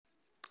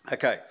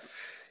Okay,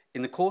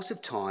 in the course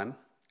of time,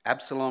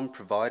 Absalom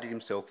provided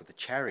himself with a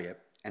chariot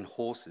and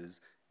horses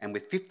and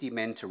with 50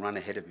 men to run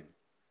ahead of him.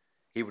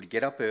 He would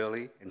get up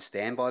early and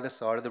stand by the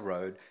side of the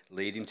road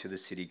leading to the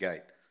city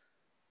gate.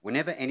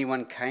 Whenever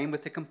anyone came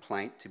with a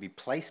complaint to be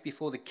placed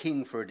before the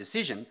king for a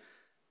decision,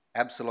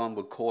 Absalom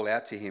would call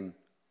out to him,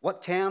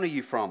 "What town are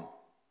you from?"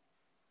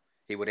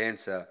 He would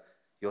answer,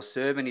 "Your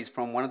servant is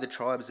from one of the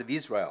tribes of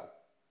Israel."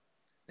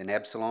 Then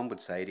Absalom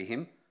would say to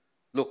him,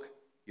 "Look,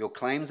 your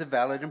claims are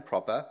valid and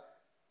proper,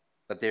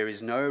 but there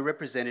is no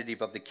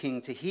representative of the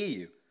king to hear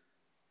you."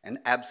 And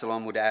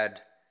Absalom would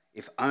add,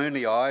 "If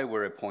only I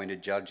were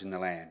appointed judge in the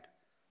land.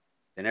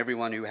 Then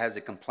everyone who has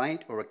a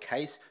complaint or a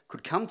case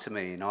could come to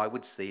me, and I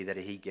would see that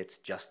he gets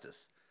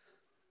justice."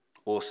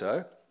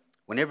 Also,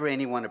 whenever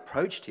anyone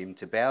approached him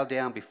to bow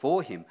down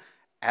before him,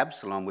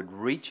 Absalom would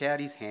reach out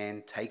his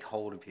hand, take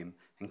hold of him,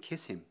 and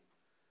kiss him.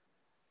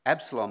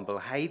 Absalom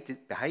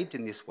behaved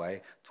in this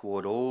way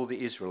toward all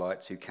the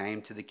Israelites who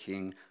came to the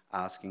king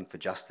asking for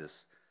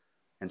justice,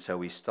 and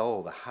so he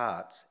stole the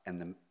hearts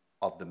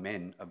of the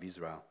men of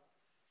Israel.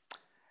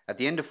 At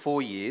the end of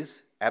 4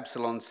 years,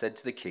 Absalom said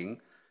to the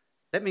king,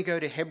 "Let me go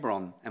to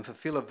Hebron and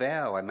fulfill a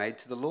vow I made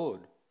to the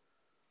Lord.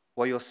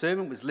 While your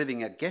servant was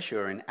living at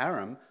Geshur in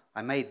Aram,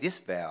 I made this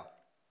vow: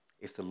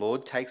 if the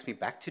Lord takes me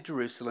back to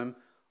Jerusalem,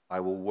 I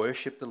will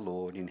worship the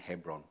Lord in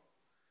Hebron."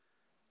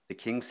 The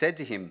king said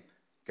to him,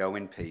 "Go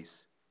in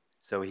peace."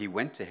 So he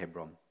went to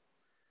Hebron.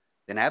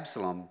 Then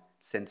Absalom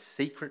sent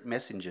secret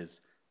messengers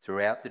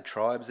throughout the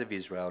tribes of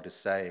Israel to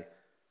say,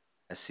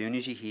 "As soon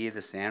as you hear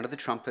the sound of the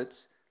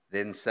trumpets,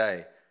 then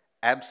say,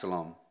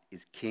 'Absalom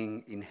is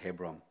king in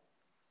Hebron.'"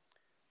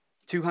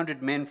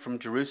 200 men from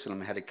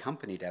Jerusalem had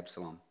accompanied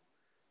Absalom.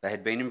 They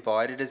had been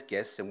invited as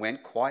guests and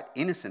went quite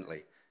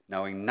innocently,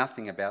 knowing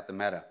nothing about the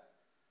matter.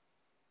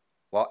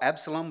 While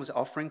Absalom was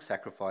offering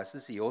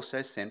sacrifices, he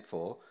also sent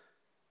for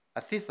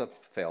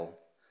Ahithophel,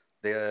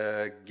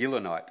 the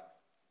Gilonite,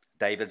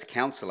 David's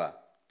counselor,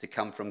 to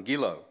come from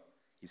Gilo,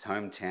 his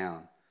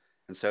hometown.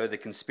 And so the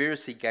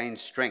conspiracy gained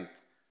strength,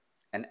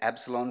 and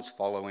Absalom's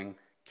following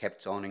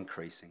kept on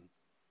increasing.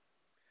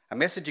 A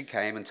messenger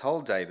came and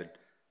told David,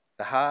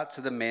 "The hearts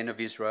of the men of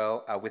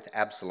Israel are with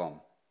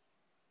Absalom."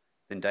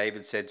 Then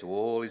David said to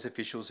all his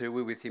officials who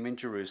were with him in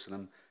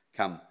Jerusalem,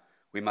 "Come,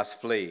 we must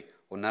flee,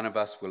 or none of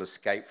us will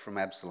escape from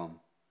Absalom.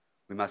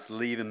 We must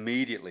leave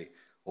immediately,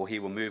 or he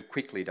will move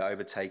quickly to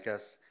overtake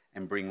us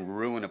and bring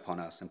ruin upon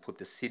us and put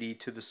the city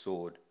to the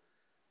sword."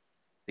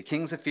 The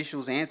king's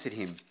officials answered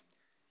him,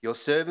 "Your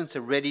servants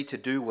are ready to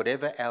do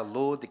whatever our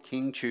lord the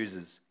king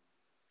chooses."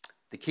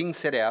 The king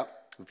set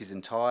out with his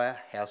entire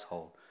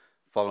household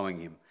following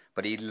him,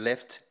 but he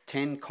left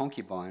 10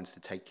 concubines to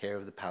take care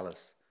of the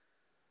palace.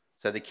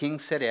 So the king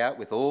set out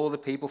with all the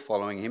people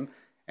following him,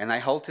 and they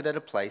halted at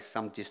a place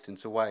some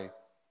distance away.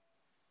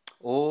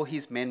 All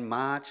his men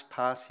marched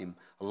past him,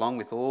 along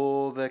with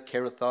all the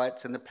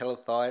Kerethites and the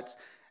Pelethites,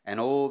 and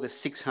all the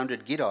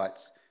 600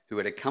 Gittites who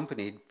had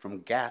accompanied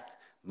from Gath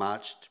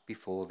marched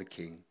before the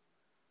king.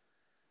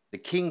 The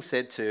king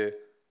said to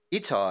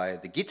Ittai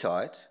the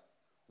Gittite,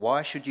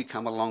 "Why should you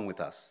come along with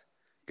us?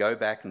 Go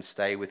back and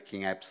stay with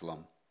King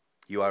Absalom.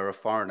 You are a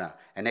foreigner,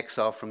 an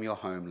exile from your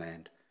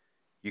homeland.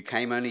 You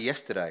came only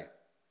yesterday,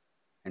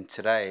 and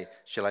today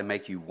shall I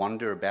make you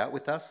wander about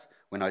with us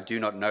when I do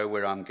not know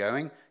where I'm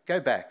going? Go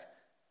back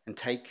and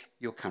take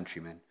your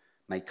countrymen.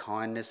 May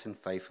kindness and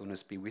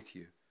faithfulness be with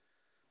you."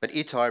 But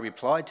Ittai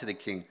replied to the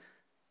king,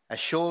 "As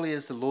surely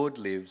as the Lord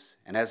lives,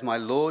 and as my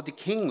lord the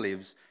king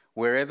lives,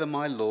 wherever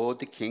my lord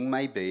the king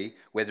may be,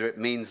 whether it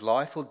means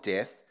life or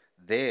death,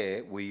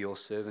 there will your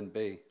servant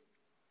be."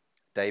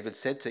 David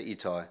said to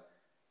Ittai,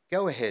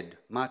 "Go ahead,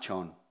 march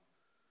on."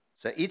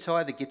 So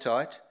Ittai the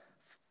Gittite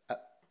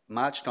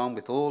marched on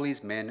with all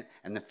his men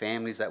and the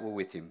families that were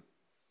with him.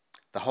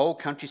 The whole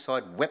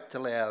countryside wept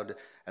aloud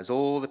as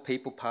all the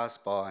people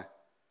passed by.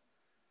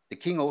 The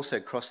king also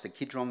crossed the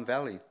Kidron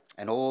Valley,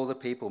 and all the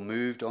people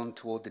moved on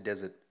toward the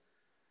desert.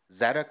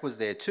 Zadok was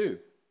there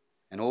too,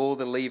 and all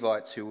the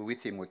Levites who were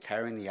with him were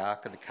carrying the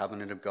Ark of the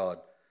Covenant of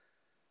God.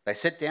 They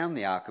set down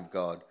the Ark of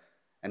God,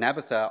 and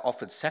Abiathar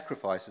offered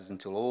sacrifices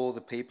until all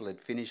the people had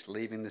finished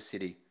leaving the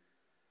city.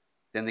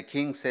 Then the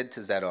king said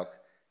to Zadok,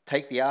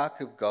 "Take the Ark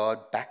of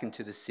God back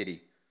into the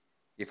city.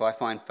 If I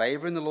find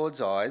favor in the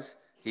Lord's eyes,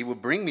 he will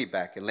bring me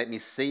back and let me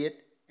see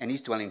it and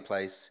his dwelling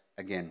place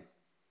again.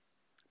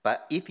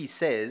 But if he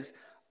says,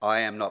 'I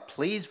am not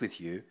pleased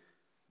with you,'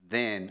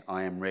 then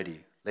I am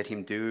ready. Let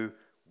him do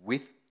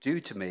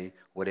to me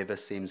whatever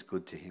seems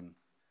good to him."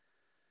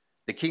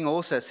 The king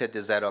also said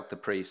to Zadok the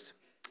priest,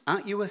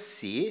 "Aren't you a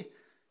seer?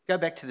 Go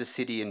back to the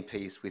city in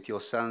peace with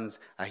your sons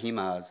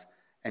Ahimaaz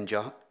and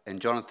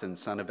Jonathan,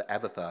 son of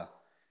Abiathar.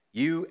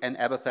 You and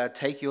Abiathar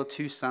take your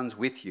 2 sons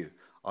with you.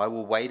 I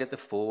will wait at the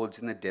fords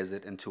in the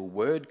desert until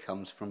word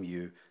comes from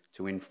you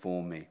to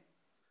inform me."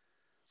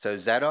 So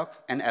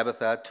Zadok and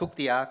Abiathar took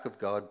the Ark of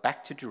God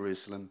back to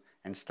Jerusalem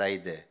and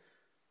stayed there.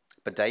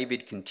 But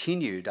David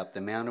continued up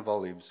the Mount of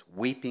Olives,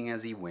 weeping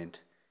as he went.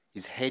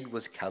 His head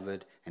was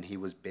covered and he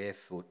was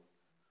barefoot.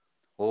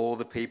 All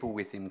the people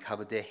with him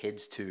covered their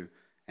heads too,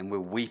 and were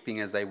weeping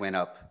as they went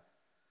up.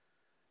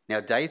 Now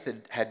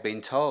David had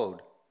been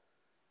told,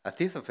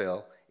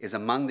 Ahithophel is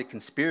among the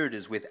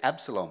conspirators with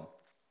Absalom.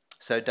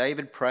 So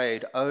David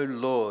prayed, O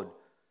Lord,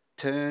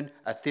 turn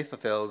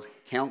Ahithophel's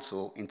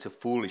counsel into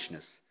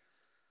foolishness.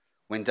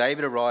 When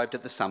David arrived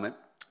at the summit,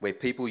 where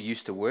people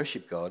used to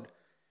worship God,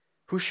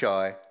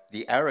 Hushai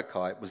the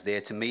Arachite was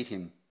there to meet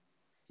him,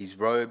 his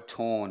robe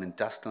torn and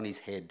dust on his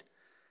head.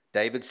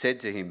 David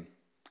said to him,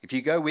 If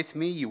you go with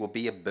me, you will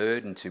be a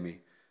burden to me.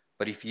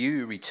 But if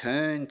you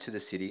return to the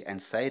city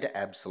and say to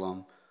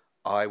Absalom,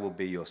 I will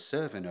be your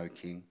servant, O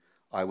king.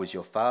 I was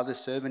your father's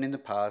servant in the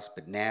past,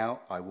 but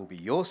now I will be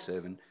your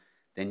servant.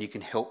 Then you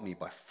can help me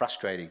by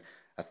frustrating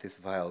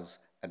Ahithophel's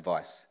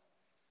advice.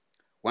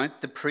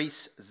 Won't the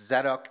priests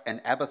Zadok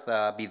and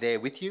Abiathar be there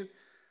with you?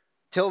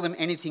 Tell them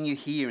anything you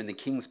hear in the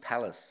king's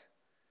palace.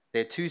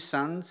 Their two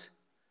sons,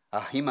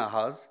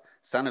 Ahimaaz,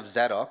 son of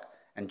Zadok,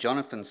 and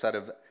Jonathan,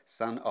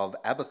 son of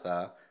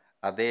Abiathar,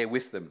 are there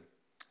with them.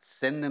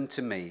 Send them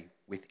to me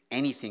with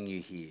anything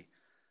you hear.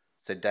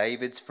 So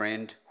David's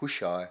friend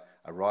Hushai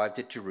arrived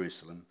at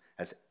Jerusalem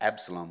as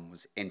Absalom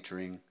was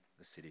entering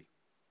the city.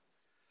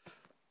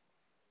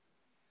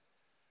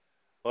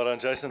 Well done,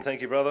 Jason.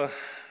 Thank you, brother.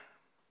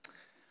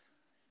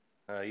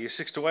 Year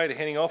 6 to 8 are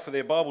heading off for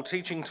their Bible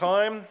teaching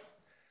time.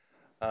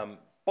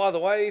 By the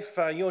way, if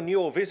you're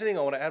new or visiting,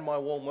 I want to add my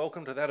warm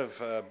welcome to that of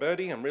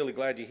Bertie. I'm really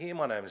glad you're here.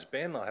 My name is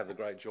Ben. I have the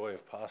great joy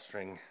of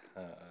pastoring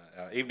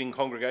our evening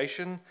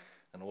congregation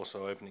and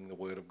also opening the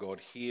Word of God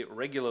here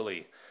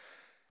regularly.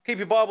 Keep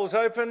your Bibles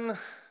open.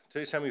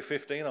 2 Samuel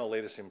 15, I'll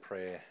lead us in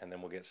prayer and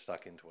then we'll get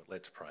stuck into it.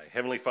 Let's pray.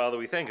 Heavenly Father,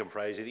 we thank and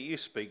praise you that you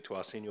speak to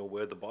us in your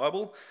Word, the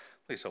Bible.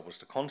 Please help us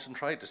to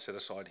concentrate, to set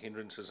aside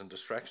hindrances and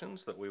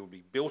distractions, that we will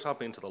be built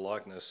up into the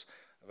likeness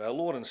of our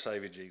Lord and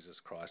Saviour Jesus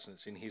Christ. And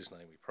it's in his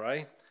name we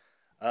pray.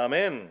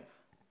 Amen.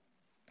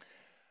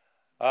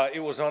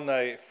 It was on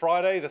a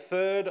Friday, the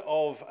 3rd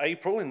of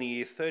April in the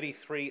year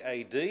 33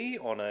 AD,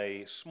 on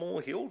a small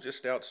hill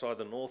just outside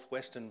the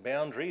northwestern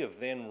boundary of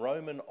then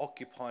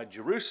Roman-occupied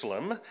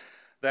Jerusalem,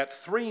 that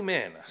 3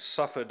 men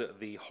suffered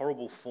the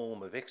horrible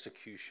form of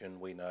execution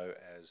we know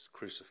as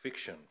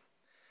crucifixion.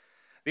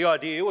 The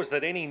idea was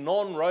that any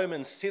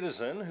non-Roman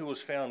citizen who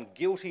was found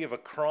guilty of a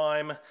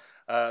crime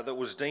that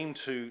was deemed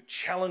to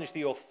challenge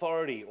the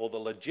authority or the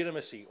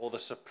legitimacy or the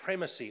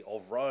supremacy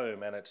of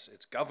Rome and its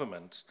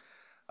government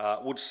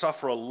would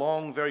suffer a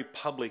long, very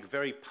public,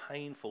 very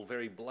painful,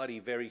 very bloody,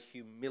 very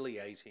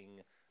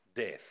humiliating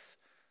death.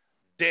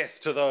 Death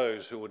to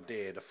those who would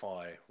dare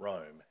defy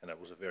Rome, and it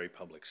was a very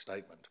public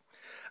statement.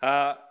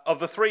 Of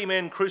the 3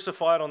 men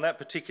crucified on that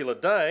particular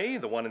day,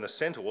 the one in the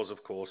centre was,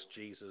 of course,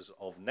 Jesus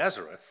of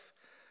Nazareth,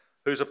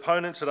 whose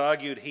opponents had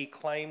argued he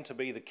claimed to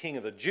be the king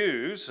of the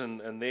Jews,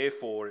 and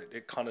therefore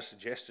it kind of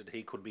suggested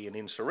he could be an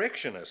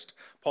insurrectionist,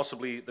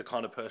 possibly the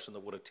kind of person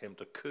that would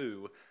attempt a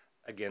coup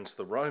against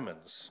the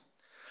Romans.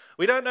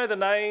 We don't know the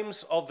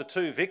names of the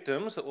 2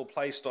 victims that were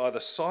placed either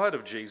side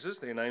of Jesus.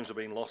 Their names have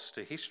been lost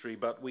to history,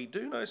 but we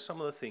do know some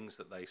of the things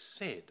that they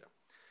said.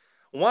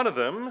 One of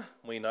them,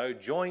 we know,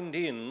 joined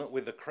in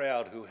with the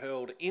crowd who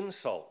hurled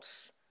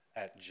insults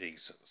at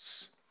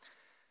Jesus.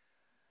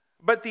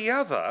 But the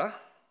other,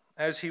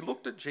 as he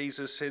looked at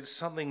Jesus, said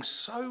something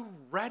so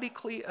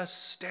radically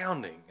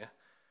astounding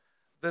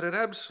that it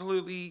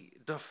absolutely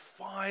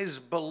defies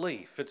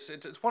belief.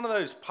 It's one of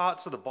those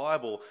parts of the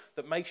Bible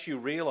that makes you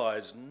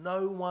realise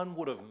no one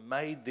would have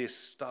made this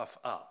stuff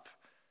up.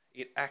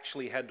 It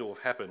actually had to have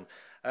happened.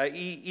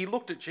 He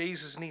looked at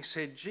Jesus and he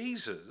said,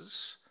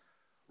 Jesus,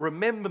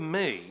 remember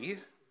me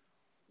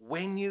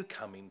when you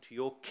come into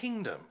your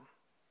kingdom.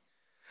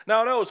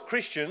 Now, I know as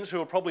Christians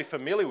who are probably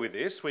familiar with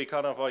this, we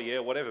kind of, oh yeah,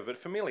 whatever, but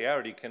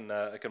familiarity can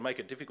make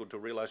it difficult to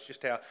realise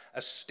just how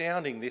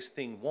astounding this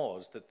thing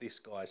was that this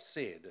guy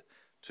said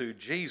to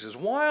Jesus.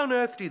 Why on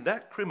earth did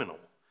that criminal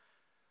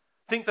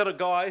think that a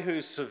guy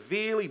who's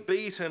severely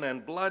beaten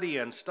and bloody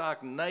and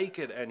stark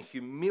naked and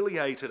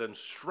humiliated and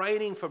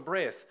straining for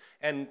breath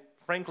and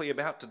frankly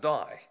about to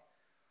die,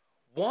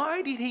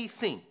 why did he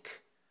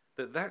think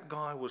that that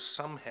guy was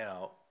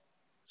somehow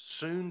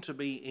soon to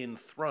be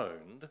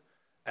enthroned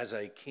as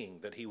a king,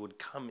 that he would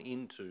come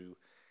into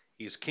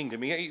his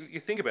kingdom? You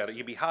think about it,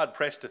 you'd be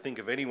hard-pressed to think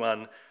of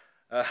anyone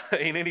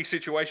in any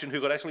situation who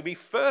could actually be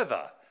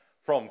further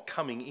from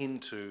coming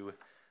into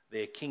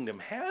their kingdom.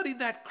 How did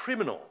that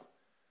criminal,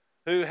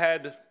 who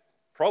had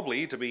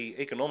probably, to be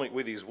economic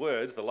with his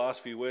words, the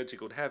last few words he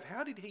could have,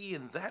 how did he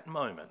in that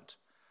moment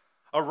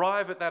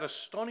arrive at that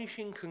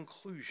astonishing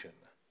conclusion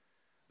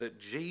that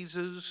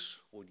Jesus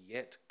would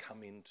yet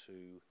come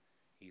into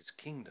his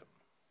kingdom?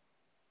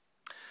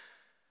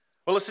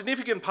 Well, a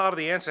significant part of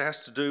the answer has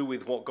to do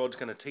with what God's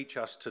going to teach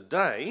us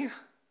today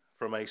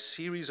from a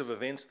series of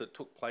events that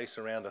took place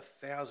around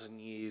 1,000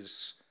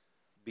 years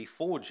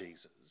before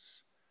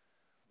Jesus,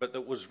 but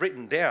that was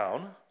written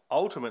down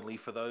ultimately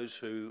for those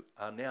who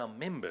are now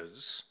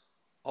members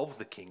of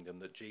the kingdom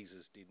that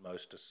Jesus did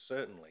most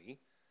certainly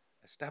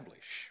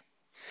establish.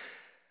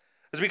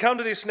 As we come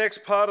to this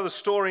next part of the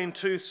story in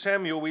 2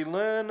 Samuel, we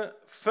learn,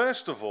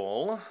 first of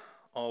all,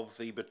 of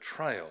the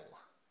betrayal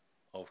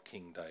of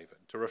King David.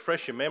 To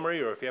refresh your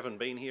memory, or if you haven't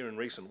been here in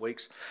recent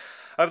weeks,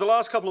 over the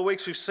last couple of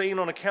weeks we've seen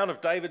on account of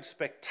David's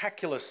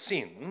spectacular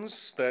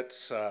sins that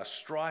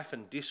strife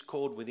and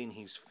discord within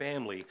his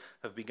family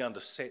have begun to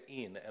set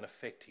in and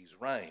affect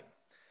his reign.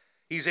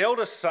 His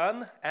eldest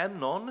son,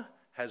 Amnon,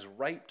 has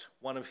raped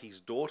one of his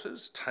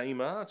daughters,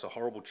 Tamar. It's a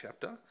horrible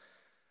chapter.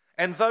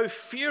 And though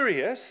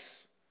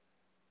furious,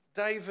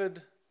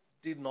 David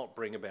did not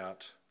bring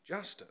about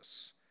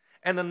justice.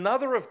 And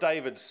another of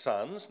David's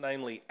sons,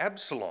 namely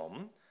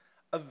Absalom,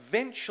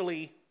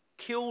 eventually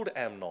killed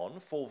Amnon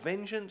for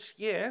vengeance,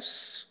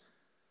 yes,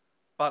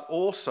 but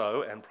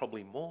also, and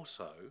probably more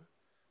so,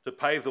 to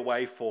pave the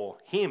way for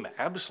him,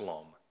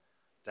 Absalom,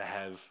 to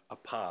have a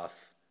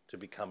path to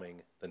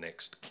becoming the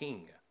next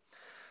king.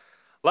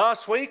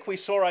 Last week we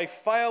saw a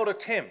failed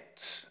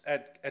attempt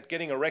at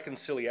getting a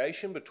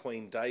reconciliation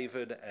between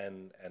David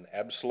and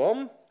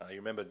Absalom. You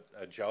remember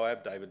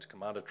Joab, David's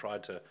commander,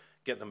 tried to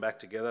get them back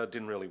together. It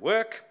didn't really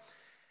work.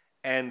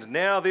 And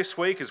now this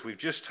week, as we've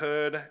just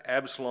heard,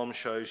 Absalom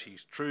shows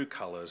his true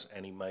colours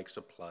and he makes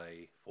a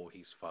play for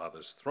his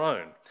father's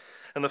throne.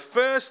 And the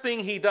first thing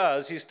he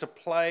does is to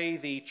play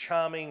the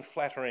charming,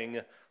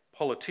 flattering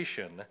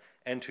politician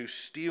and to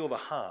steal the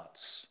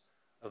hearts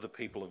of the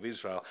people of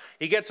Israel.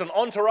 He gets an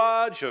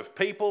entourage of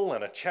people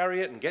and a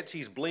chariot and gets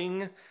his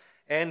bling,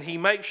 and he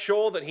makes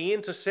sure that he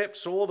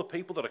intercepts all the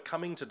people that are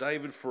coming to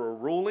David for a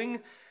ruling,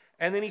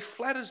 and then he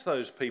flatters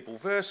those people.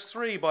 Verse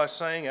 3, by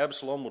saying,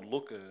 Absalom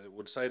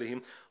would say to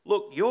him,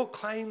 "Look, your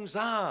claims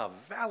are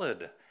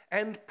valid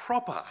and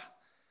proper."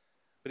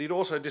 But he'd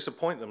also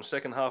disappoint them,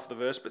 second half of the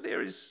verse, "But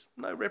there is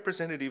no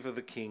representative of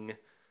the king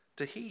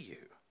to hear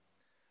you."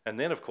 And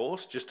then, of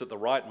course, just at the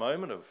right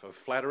moment of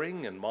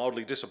flattering and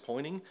mildly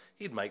disappointing,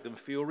 he'd make them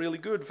feel really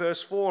good.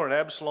 Verse 4, and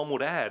Absalom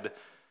would add,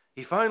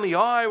 "If only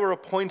I were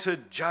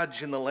appointed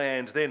judge in the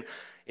land, then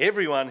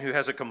everyone who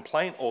has a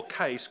complaint or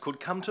case could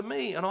come to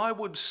me, and I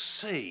would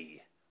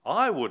see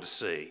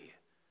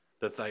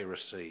that they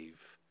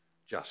receive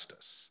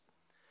justice."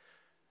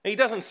 He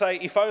doesn't say,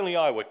 "If only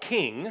I were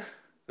king,"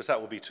 because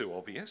that would be too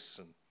obvious,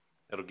 and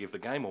that'll give the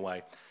game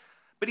away.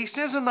 But he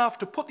says enough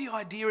to put the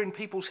idea in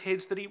people's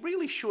heads that he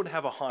really should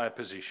have a higher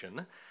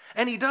position,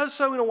 and he does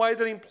so in a way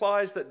that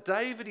implies that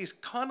David is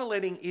kind of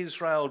letting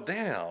Israel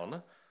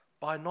down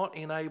by not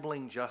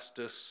enabling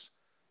justice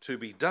to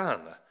be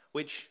done,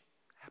 which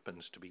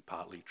happens to be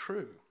partly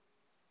true.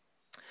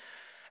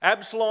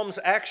 Absalom's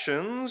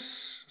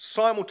actions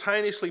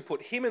simultaneously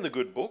put him in the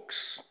good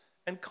books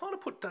and kind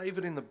of put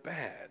David in the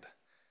bad.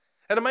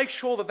 And to make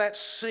sure that that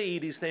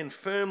seed is then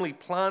firmly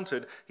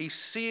planted, he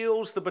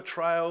seals the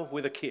betrayal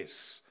with a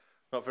kiss.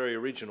 Not very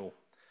original.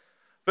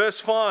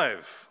 Verse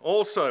 5,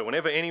 also,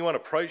 whenever anyone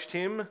approached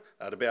him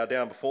to bow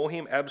down before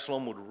him,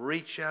 Absalom would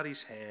reach out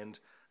his hand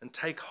and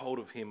take hold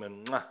of him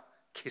and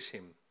kiss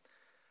him.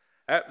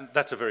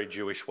 That's a very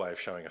Jewish way of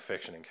showing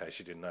affection, in case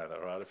you didn't know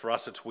that, right? For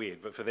us it's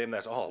weird, but for them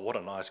that's, oh, what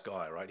a nice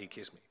guy, right? He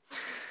kissed me.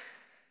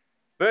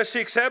 Verse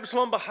 6,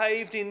 Absalom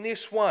behaved in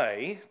this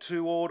way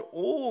toward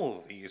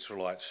all the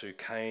Israelites who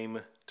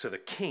came to the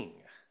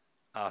king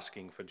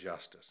asking for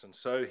justice. And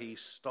so he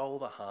stole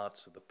the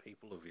hearts of the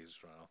people of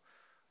Israel.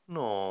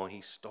 No,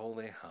 he stole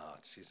their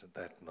hearts. Isn't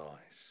that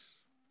nice?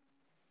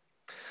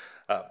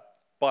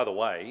 By the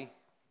way,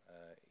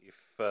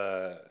 if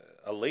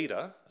a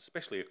leader,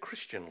 especially a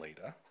Christian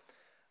leader,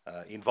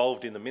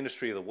 involved in the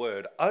ministry of the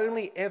word,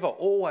 only ever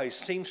always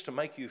seems to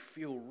make you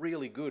feel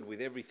really good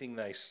with everything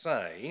they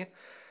say,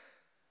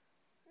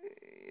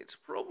 it's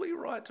probably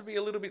right to be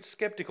a little bit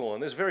sceptical.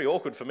 And it's very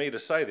awkward for me to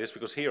say this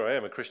because here I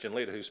am, a Christian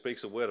leader who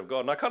speaks the word of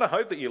God, and I kind of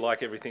hope that you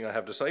like everything I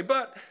have to say.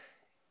 But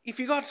if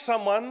you got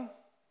someone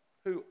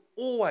who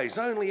always,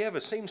 only ever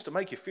seems to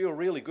make you feel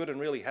really good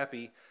and really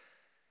happy,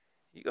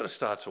 you've got to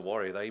start to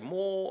worry. Are they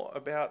more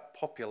about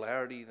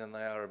popularity than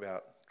they are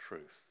about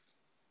truth?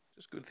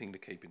 Just a good thing to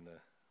keep in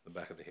the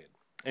back of the head.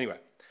 Anyway,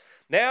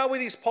 now with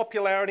his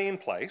popularity in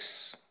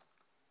place,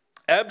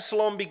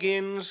 Absalom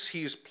begins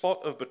his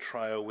plot of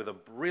betrayal with a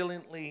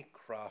brilliantly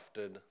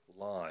crafted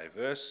lie.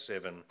 Verse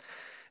 7,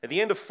 at the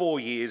end of 4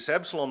 years,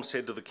 Absalom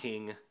said to the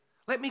king,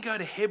 "Let me go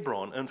to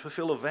Hebron and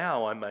fulfill a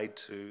vow I made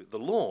to the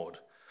Lord.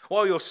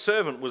 While your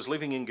servant was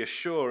living in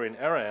Geshur in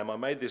Aram, I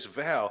made this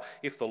vow,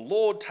 if the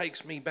Lord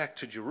takes me back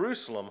to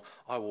Jerusalem,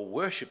 I will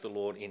worship the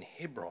Lord in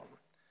Hebron."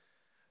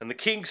 And the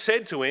king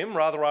said to him,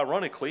 rather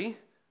ironically,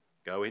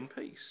 "Go in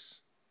peace."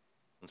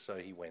 And so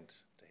he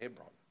went to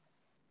Hebron.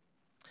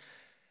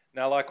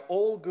 Now, like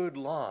all good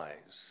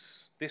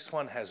lies, this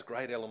one has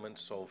great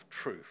elements of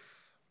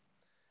truth.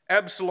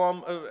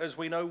 Absalom, as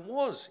we know,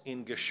 was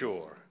in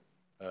Geshur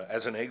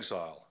as an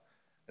exile,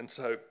 and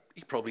so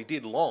he probably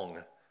did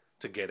long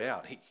to get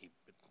out. He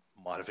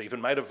might have even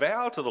made a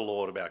vow to the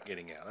Lord about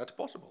getting out. That's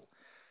possible.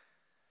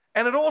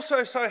 And it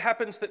also so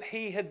happens that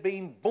he had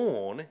been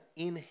born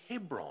in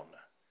Hebron.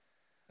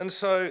 And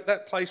so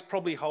that place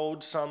probably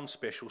holds some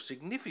special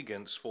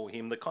significance for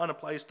him, the kind of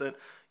place that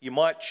you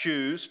might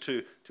choose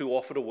to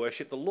offer to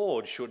worship the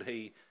Lord should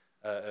he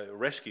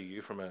rescue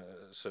you from a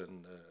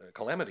certain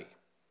calamity.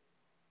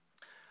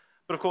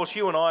 But of course,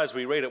 you and I, as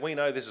we read it, we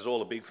know this is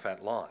all a big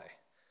fat lie.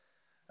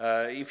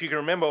 If you can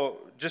remember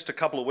just a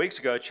couple of weeks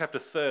ago, chapter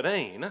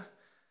 13,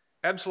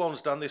 Absalom's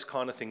done this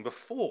kind of thing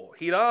before.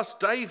 He'd asked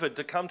David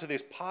to come to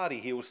this party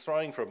he was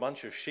throwing for a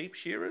bunch of sheep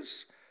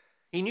shearers.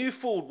 He knew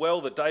full well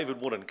that David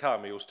wouldn't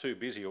come. He was too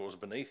busy or it was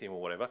beneath him or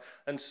whatever.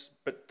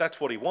 But that's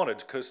what he wanted,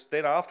 because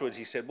then afterwards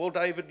he said, well,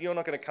 David, you're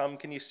not going to come.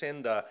 Can you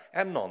send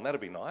Amnon?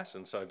 That'd be nice.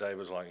 And so David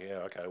was like, yeah,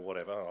 okay,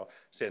 whatever. I'll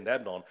send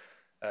Amnon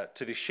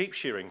to this sheep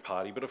shearing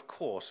party. But of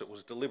course it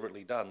was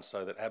deliberately done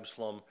so that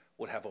Absalom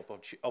would have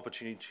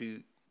opportunity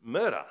to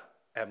murder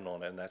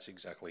Amnon. And that's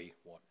exactly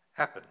what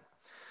happened.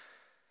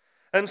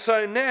 And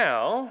so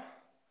now,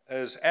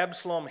 as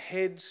Absalom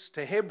heads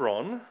to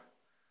Hebron,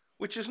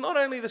 which is not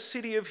only the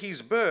city of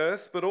his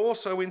birth, but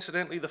also,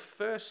 incidentally, the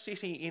first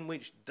city in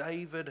which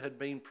David had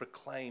been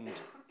proclaimed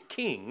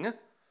king,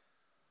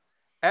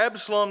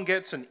 Absalom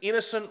gets an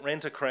innocent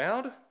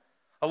rent-a-crowd,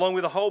 along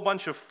with a whole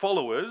bunch of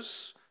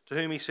followers, to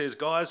whom he says,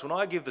 guys, when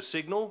I give the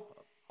signal,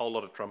 a whole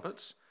lot of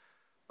trumpets,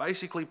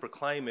 basically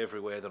proclaim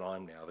everywhere that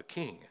I'm now the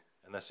king.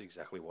 And that's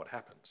exactly what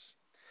happens.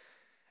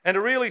 And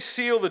to really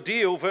seal the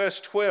deal, verse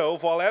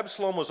 12, while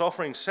Absalom was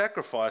offering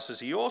sacrifices,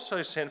 he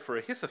also sent for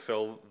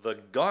Ahithophel the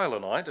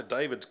Gilonite,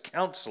 David's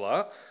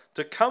counsellor,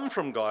 to come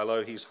from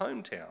Gilo, his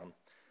hometown.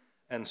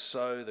 And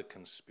so the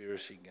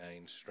conspiracy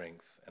gained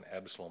strength, and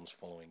Absalom's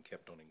following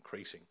kept on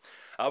increasing.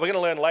 We're going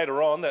to learn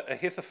later on that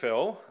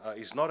Ahithophel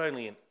is not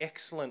only an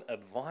excellent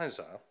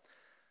advisor,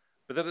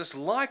 but that it's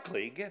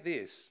likely, get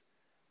this,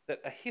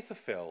 that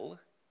Ahithophel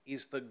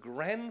is the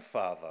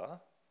grandfather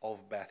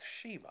of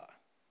Bathsheba,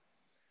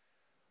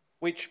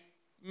 which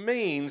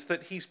means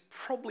that he's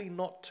probably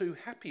not too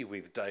happy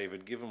with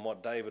David, given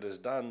what David has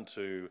done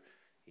to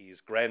his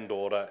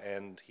granddaughter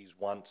and his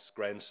once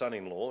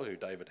grandson-in-law, who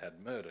David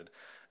had murdered.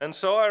 And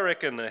so I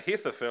reckon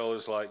Ahithophel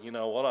is like, you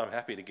know what, I'm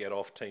happy to get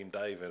off Team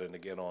David and to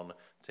get on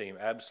Team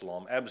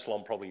Absalom.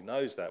 Absalom probably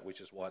knows that,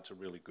 which is why it's a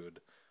really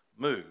good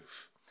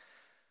move.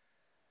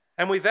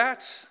 And with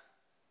that,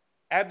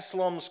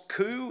 Absalom's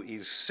coup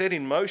is set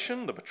in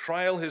motion, the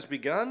betrayal has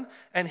begun,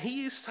 and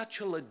he is such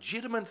a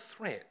legitimate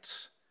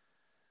threat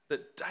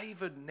that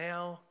David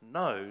now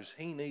knows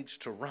he needs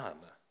to run.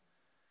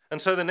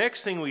 And so the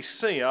next thing we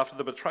see after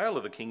the betrayal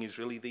of the king is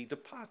really the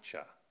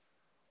departure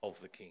of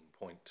the king,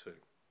 point 2.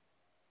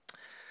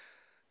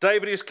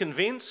 David is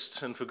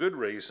convinced, and for good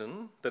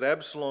reason, that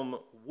Absalom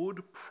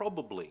would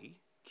probably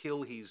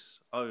kill his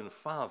own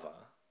father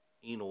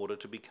in order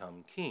to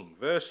become king.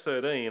 Verse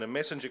 13, a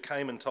messenger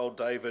came and told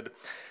David,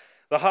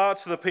 the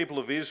hearts of the people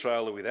of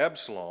Israel are with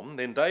Absalom.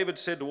 Then David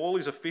said to all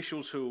his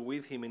officials who were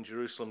with him in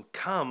Jerusalem,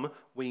 come,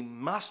 we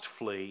must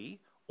flee,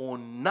 or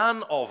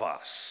none of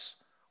us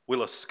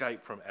will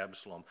escape from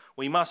Absalom.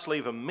 We must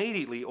leave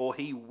immediately, or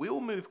he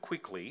will move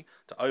quickly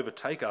to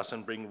overtake us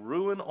and bring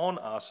ruin on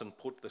us and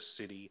put the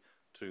city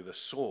to the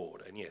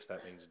sword. And yes,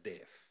 that means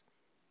death.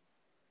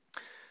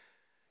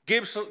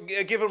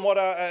 Given what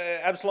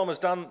Absalom has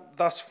done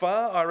thus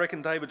far, I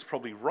reckon David's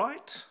probably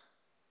right.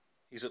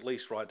 He's at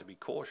least right to be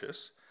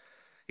cautious.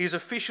 His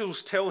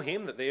officials tell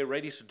him that they're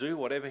ready to do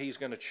whatever he's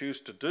going to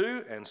choose to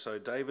do, and so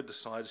David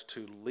decides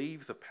to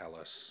leave the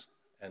palace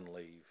and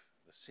leave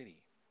the city.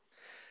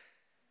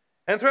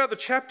 And throughout the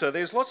chapter,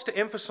 there's lots to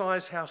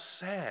emphasize how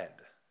sad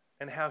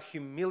and how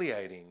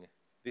humiliating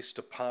this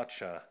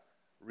departure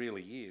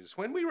really is.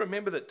 When we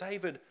remember that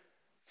David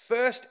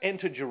first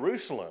entered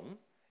Jerusalem,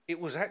 it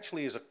was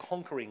actually as a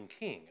conquering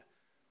king.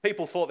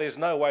 People thought there's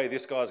no way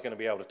this guy's going to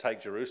be able to take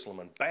Jerusalem,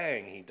 and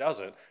bang, he does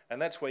it.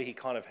 And that's where he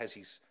kind of has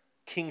his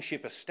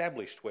kingship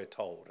established, we're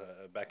told,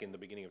 back in the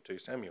beginning of 2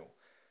 Samuel.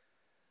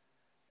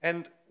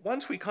 And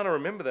once we kind of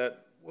remember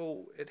that,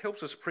 well, it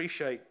helps us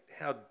appreciate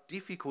how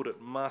difficult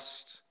it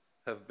must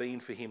have been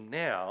for him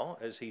now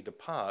as he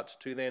departs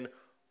to then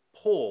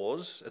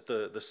pause at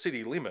the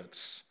city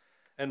limits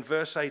and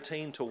verse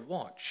 18 to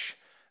watch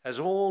as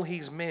all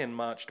his men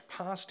marched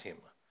past him,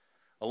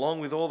 along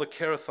with all the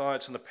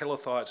Kerethites and the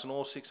Pelethites and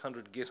all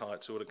 600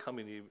 Gittites who had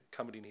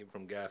accompanied him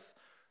from Gath.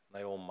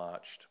 They all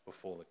marched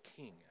before the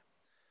king.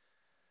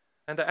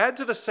 And to add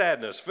to the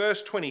sadness,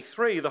 verse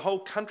 23, the whole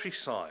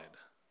countryside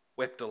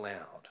wept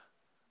aloud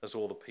as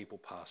all the people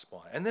passed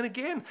by. And then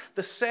again,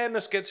 the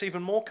sadness gets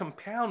even more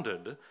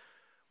compounded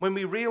when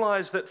we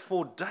realise that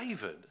for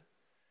David,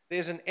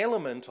 there's an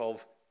element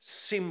of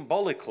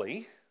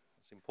symbolically,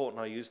 it's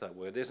important I use that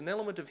word, there's an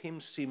element of him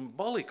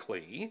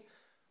symbolically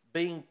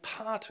being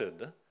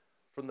parted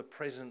from the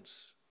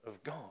presence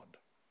of God.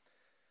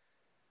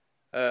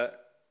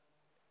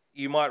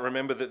 You might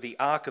remember that the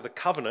Ark of the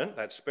Covenant,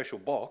 that special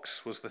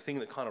box, was the thing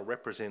that kind of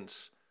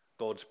represents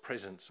God's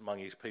presence among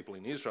his people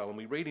in Israel. And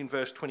we read in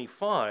verse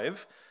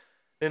 25,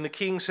 then the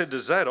king said to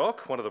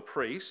Zadok, one of the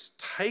priests,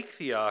 take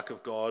the Ark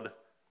of God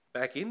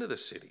back into the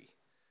city.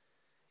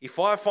 If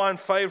I find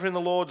favour in the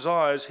Lord's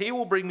eyes, he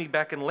will bring me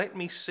back and let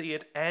me see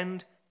it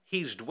and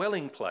his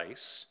dwelling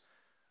place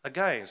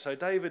again. So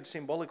David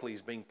symbolically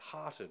is being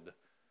parted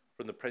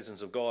from the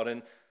presence of God,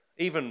 and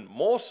even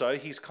more so,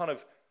 he's kind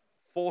of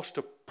forced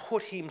to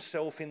put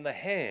himself in the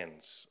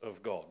hands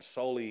of God,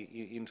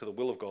 solely into the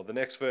will of God. The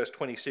next verse,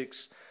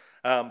 26,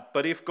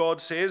 but if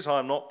God says,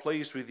 I'm not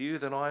pleased with you,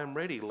 then I am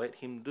ready. Let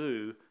him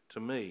do to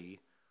me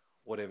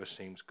whatever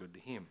seems good to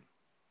him.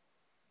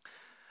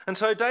 And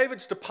so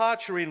David's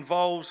departure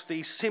involves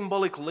the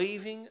symbolic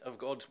leaving of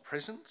God's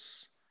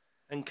presence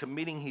and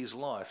committing his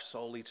life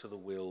solely to the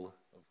will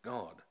of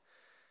God.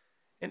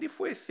 And if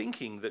we're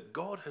thinking that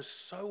God has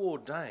so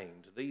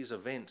ordained these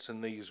events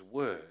and these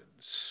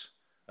words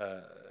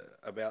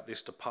about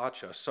this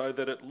departure so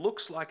that it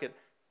looks like it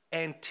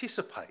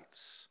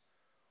anticipates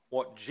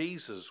what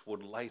Jesus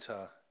would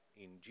later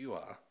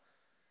endure,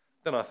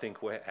 then I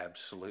think we're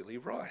absolutely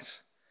right.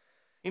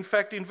 In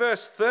fact, in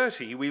verse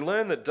 30, we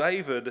learn that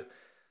David,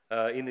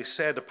 in this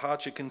sad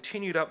departure,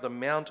 continued up the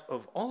Mount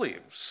of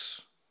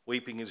Olives,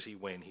 weeping as he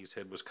went. His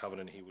head was covered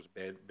and he was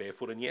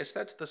barefoot. And yes,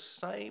 that's the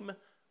same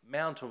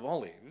Mount of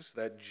Olives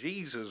that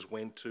Jesus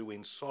went to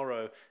in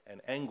sorrow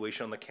and anguish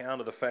on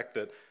account of the fact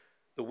that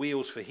the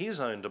wheels for his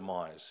own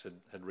demise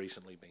had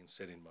recently been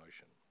set in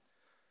motion.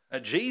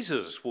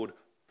 Jesus would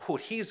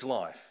put his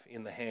life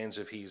in the hands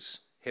of his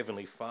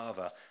heavenly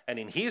Father, and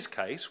in his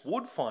case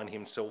would find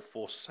himself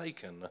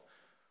forsaken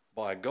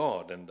by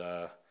God. And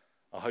I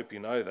hope you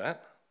know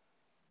that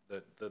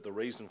the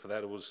reason for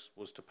that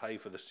was to pay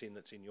for the sin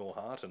that's in your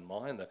heart and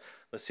mine,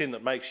 the sin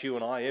that makes you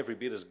and I every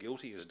bit as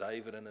guilty as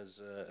David and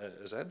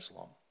as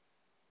Absalom.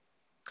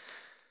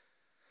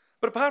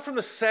 But apart from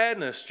the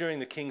sadness during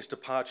the king's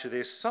departure,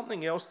 there's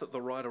something else that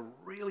the writer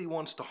really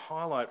wants to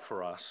highlight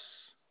for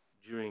us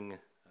during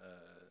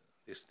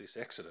this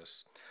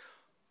Exodus.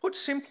 Put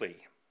simply,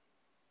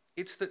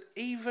 it's that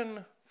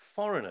even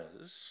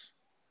foreigners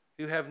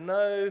who have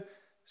no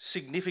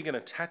significant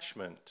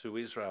attachment to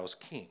Israel's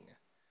king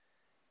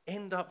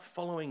end up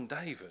following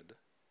David,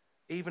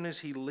 even as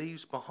he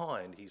leaves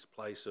behind his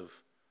place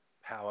of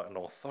power and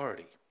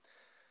authority.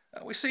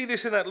 We see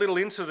this in that little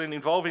incident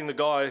involving the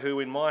guy who,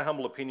 in my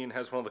humble opinion,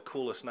 has one of the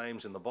coolest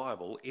names in the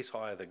Bible,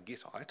 Ittai the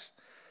Gittite.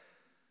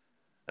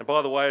 And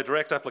by the way, a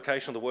direct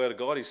application of the word of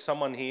God is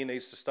someone here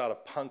needs to start a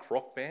punk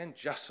rock band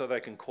just so they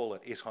can call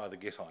it Ittai the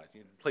Gittite.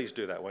 Please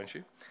do that, won't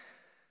you?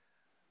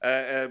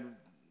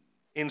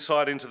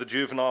 Insight into the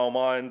juvenile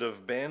mind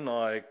of Ben,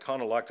 I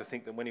kind of like to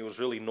think that when he was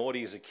really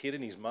naughty as a kid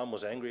and his mum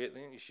was angry at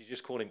him, she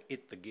just called him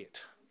It the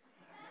Git.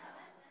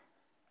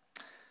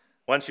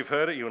 Once you've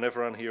heard it, you'll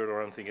never unhear it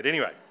or unthink it.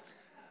 Anyway,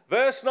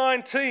 verse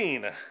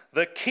 19,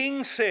 the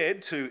king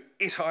said to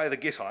Ittai the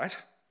Gittite,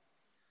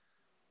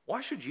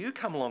 why should you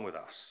come along with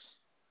us?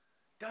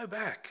 Go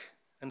back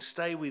and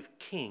stay with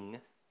King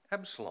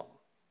Absalom.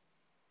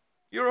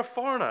 You're a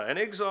foreigner, an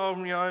exile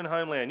from your own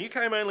homeland. You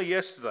came only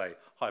yesterday.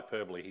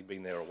 Hyperbole, he'd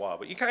been there a while,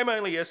 but you came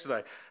only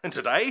yesterday. And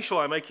today shall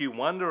I make you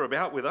wander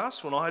about with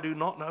us when I do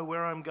not know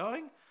where I'm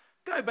going?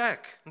 Go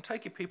back and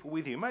take your people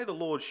with you. May the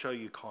Lord show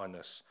you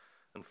kindness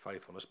and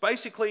faithfulness.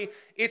 Basically,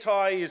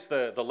 Ittai is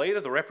the leader,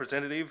 the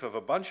representative of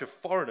a bunch of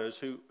foreigners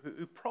who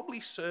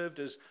probably served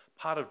as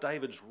part of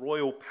David's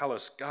royal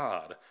palace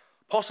guard,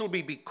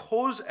 possibly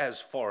because as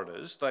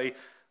foreigners they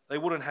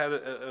wouldn't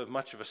have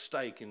much of a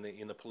stake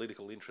in the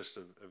political interests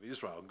of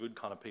Israel, good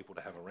kind of people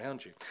to have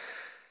around you.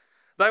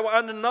 They were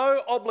under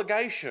no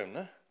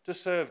obligation to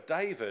serve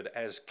David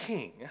as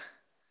king,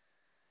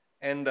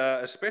 and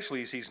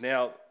especially as he's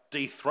now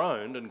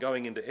dethroned and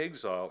going into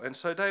exile. And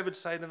so David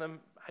said to them,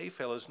 hey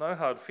fellas, no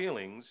hard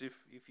feelings if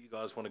you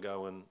guys want to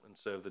go and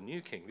serve the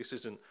new king. This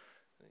isn't,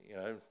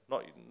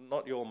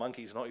 not your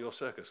monkeys, not your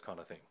circus kind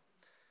of thing.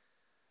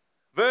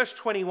 Verse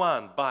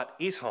 21, but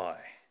Ittai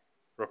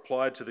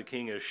replied to the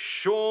king, as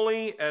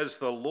surely as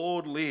the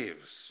Lord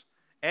lives,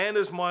 and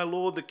as my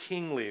lord the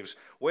king lives,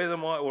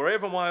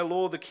 wherever my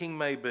lord the king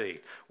may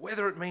be,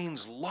 whether it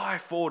means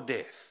life or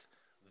death,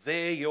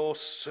 there your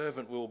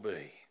servant will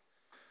be.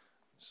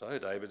 So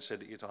David said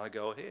to Ittai,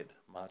 go ahead,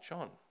 march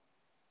on.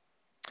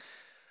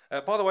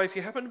 By the way, if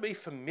you happen to be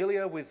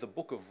familiar with the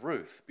book of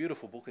Ruth,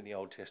 beautiful book in the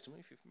Old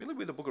Testament, if you're familiar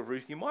with the book of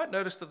Ruth, you might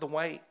notice that the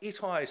way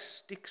Ittai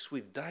sticks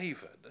with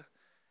David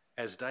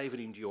as David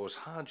endures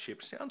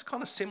hardship sounds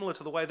kind of similar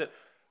to the way that,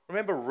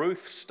 remember,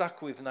 Ruth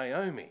stuck with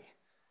Naomi,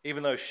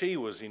 even though she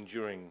was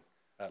enduring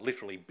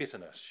literally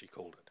bitterness, she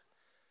called it.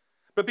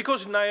 But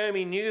because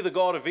Naomi knew the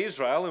God of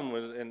Israel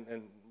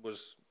and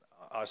was,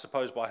 I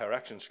suppose, by her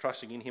actions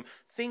trusting in him,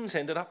 things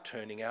ended up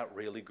turning out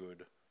really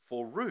good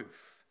for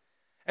Ruth.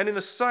 And in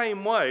the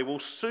same way, we'll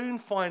soon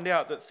find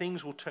out that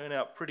things will turn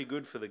out pretty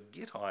good for the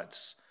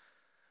Gittites,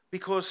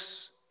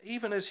 because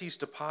even as he's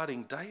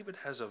departing, David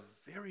has a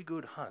very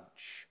good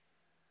hunch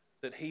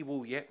that he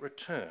will yet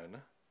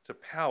return to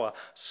power,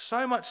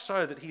 so much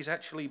so that he's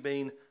actually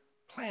been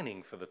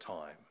planning for the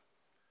time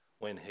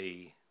when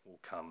he will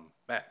come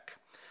back.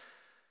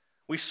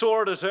 We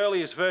saw it as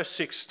early as verse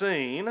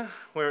 16,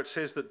 where it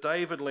says that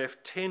David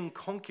left 10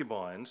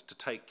 concubines to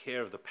take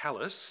care of the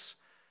palace,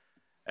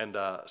 And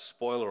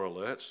spoiler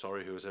alert,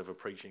 sorry who is ever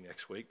preaching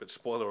next week, but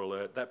spoiler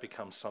alert, that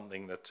becomes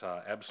something that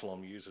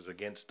Absalom uses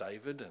against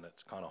David, and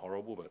it's kind of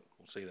horrible, but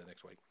we'll see that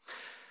next week.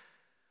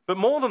 But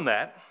more than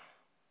that,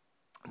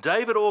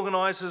 David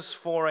organises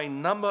for a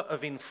number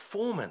of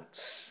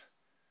informants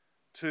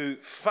to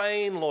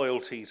feign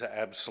loyalty to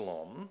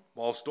Absalom,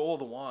 whilst all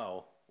the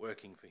while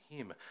working for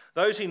him.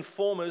 Those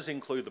informers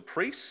include the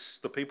priests,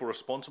 the people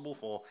responsible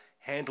for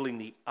handling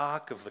the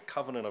Ark of the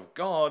Covenant of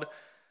God,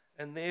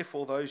 and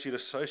therefore those you'd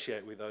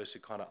associate with those who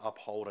kind of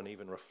uphold and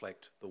even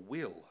reflect the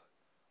will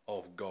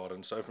of God.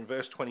 And so from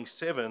verse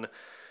 27,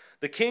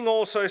 the king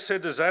also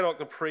said to Zadok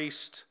the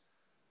priest,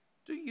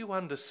 "Do you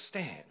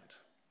understand?"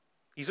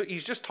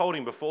 He's just told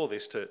him before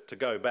this to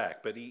go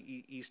back, but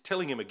he's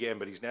telling him again,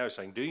 but he's now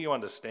saying, "Do you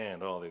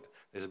understand?" Oh,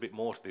 there's a bit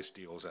more to this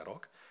deal,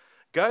 Zadok.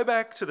 "Go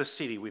back to the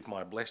city with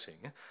my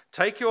blessing.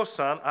 Take your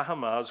son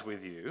Ahimaaz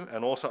with you,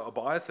 and also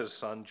Abiathar's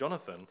son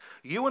Jonathan.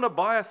 You and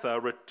Abiathar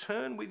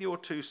return with your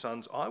 2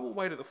 sons. I will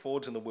wait at the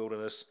fords in the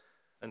wilderness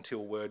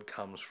until word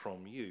comes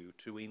from you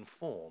to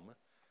inform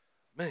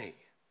me."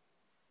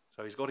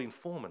 So he's got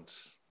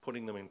informants,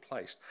 putting them in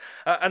place.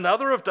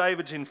 Another of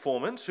David's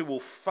informants, who will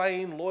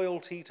feign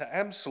loyalty to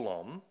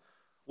Absalom,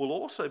 will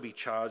also be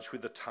charged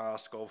with the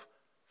task of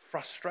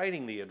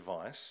frustrating the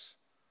advice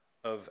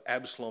of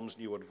Absalom's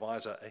new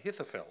advisor,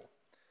 Ahithophel.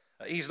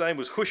 His name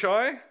was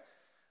Hushai,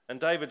 and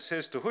David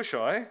says to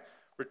Hushai,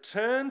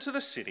 "Return to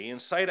the city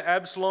and say to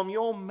Absalom,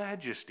 'Your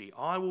Majesty,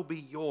 I will be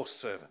your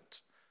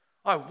servant.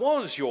 I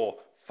was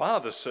your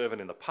father's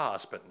servant in the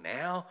past, but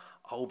now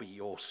I will be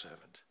your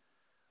servant.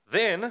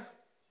 Then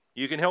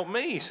you can help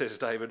me,' says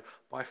David,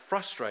 'by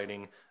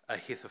frustrating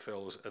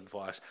Ahithophel's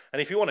advice.'"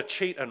 And if you want to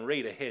cheat and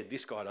read ahead,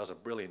 this guy does a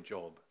brilliant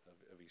job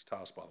of his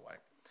task, by the way.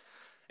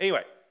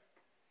 Anyway,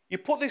 you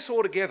put this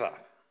all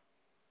together,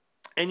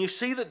 and you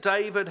see that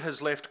David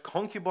has left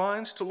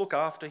concubines to look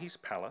after his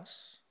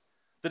palace,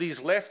 that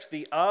he's left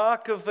the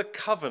Ark of the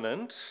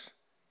Covenant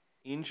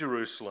in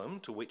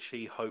Jerusalem, to which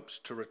he hopes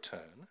to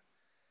return,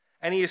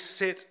 and he has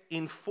set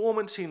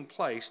informants in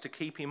place to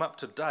keep him up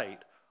to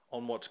date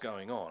on what's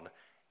going on,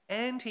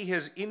 and he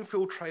has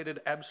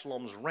infiltrated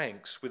Absalom's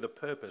ranks with the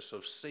purpose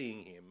of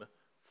seeing him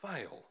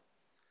fail.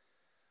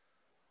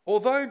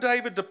 Although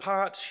David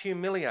departs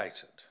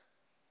humiliated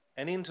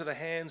and into the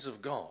hands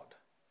of God,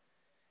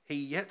 he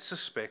yet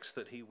suspects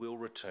that he will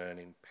return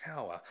in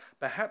power.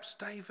 Perhaps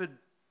David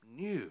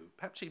knew,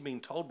 perhaps he'd been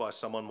told by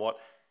someone what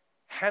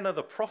Hannah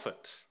the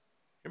prophet,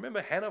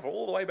 remember Hannah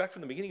all the way back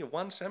from the beginning of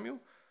 1 Samuel?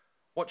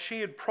 What she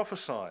had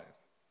prophesied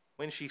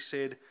when she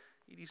said,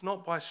 "It is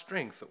not by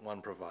strength that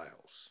one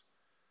prevails.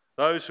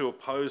 Those who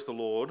oppose the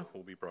Lord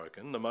will be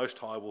broken. The Most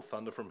High will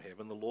thunder from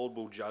heaven. The Lord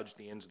will judge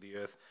the ends of the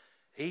earth.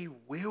 He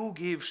will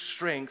give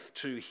strength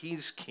to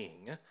his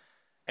king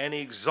and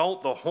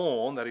exalt the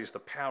horn," that is the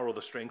power or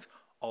the strength,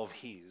 "of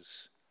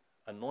his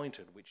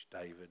anointed," which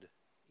David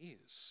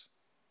is.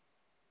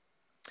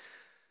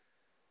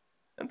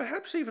 And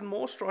perhaps even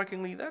more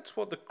strikingly, that's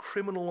what the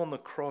criminal on the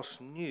cross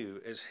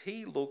knew as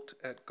he looked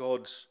at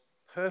God's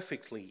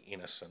perfectly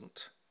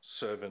innocent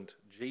servant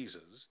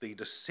Jesus, the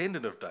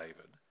descendant of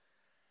David,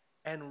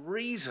 and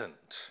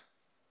reasoned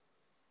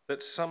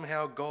that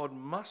somehow God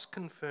must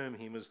confirm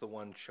him as the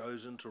one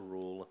chosen to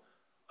rule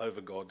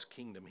over God's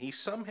kingdom. He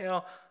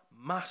somehow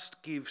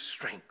must give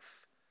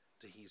strength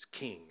to his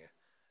king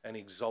and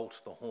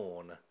exalt the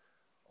horn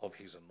of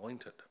his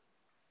anointed.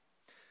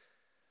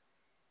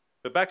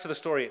 But back to the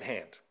story at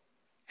hand.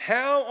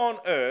 How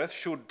on earth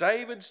should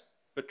David's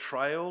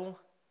betrayal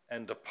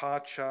and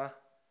departure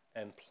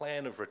and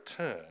plan of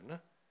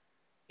return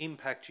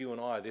impact you and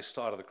I this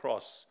side of the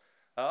cross?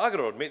 I got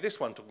to admit, this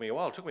one took me a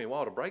while. It took me a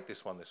while to break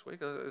this one this week.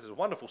 This is a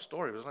wonderful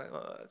story. It was like,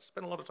 I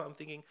spent a lot of time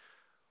thinking,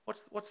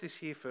 what's this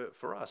here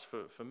for us,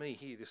 for me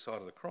here this side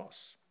of the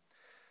cross?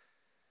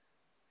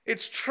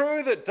 It's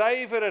true that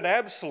David and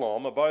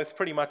Absalom are both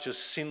pretty much as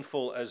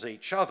sinful as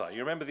each other. You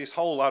remember this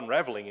whole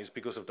unravelling is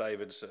because of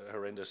David's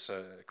horrendous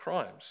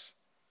crimes.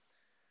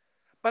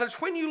 But it's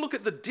when you look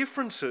at the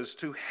differences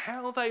to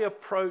how they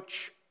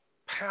approach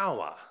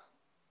power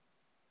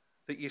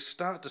that you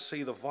start to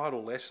see the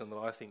vital lesson that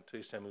I think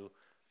 2 Samuel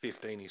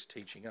 15 is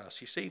teaching us.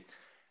 You see,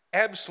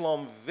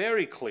 Absalom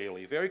very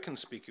clearly, very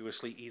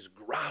conspicuously is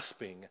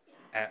grasping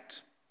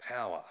at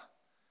power,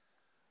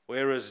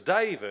 whereas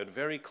David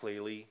very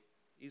clearly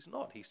is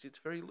not. He sits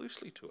very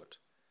loosely to it.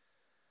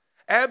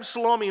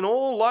 Absalom, in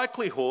all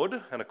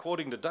likelihood, and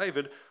according to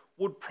David,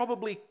 would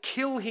probably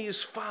kill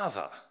his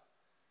father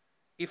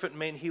if it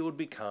meant he would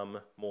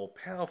become more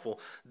powerful.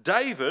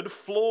 David,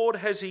 flawed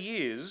as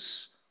he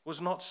is,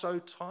 was not so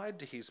tied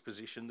to his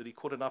position that he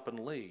couldn't up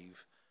and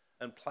leave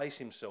and place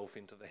himself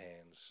into the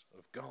hands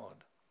of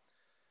God.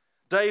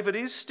 David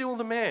is still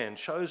the man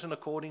chosen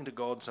according to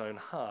God's own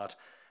heart,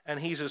 and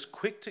he's as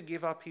quick to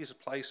give up his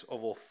place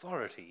of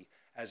authority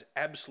as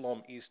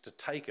Absalom is to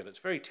take it. It's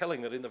very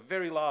telling that in the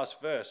very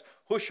last verse,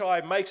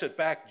 Hushai makes it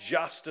back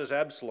just as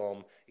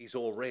Absalom is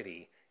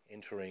already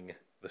entering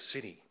the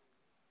city.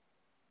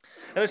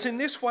 And it's in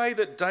this way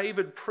that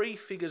David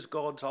prefigures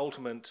God's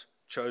ultimate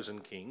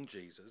chosen king,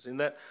 Jesus, in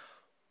that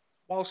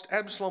whilst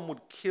Absalom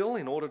would kill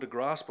in order to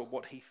grasp at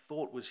what he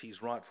thought was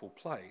his rightful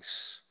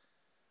place,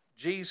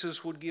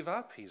 Jesus would give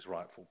up his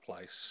rightful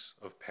place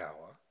of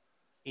power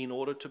in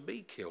order to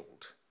be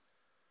killed.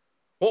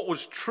 What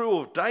was true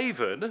of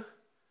David, a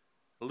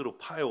little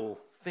pale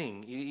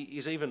thing,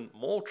 is even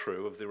more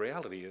true of the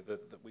reality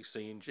that we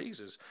see in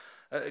Jesus.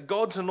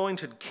 God's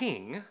anointed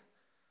king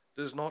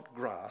does not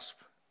grasp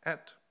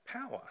at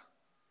power.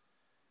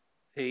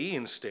 He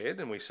instead,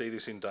 and we see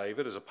this in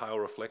David as a pale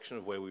reflection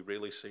of where we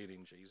really see it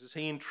in Jesus,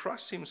 he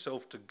entrusts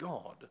himself to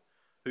God,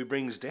 who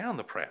brings down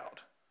the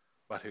proud,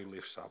 but who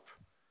lifts up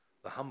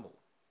the humble.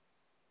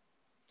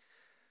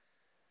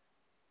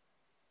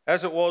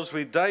 As it was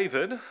with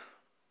David,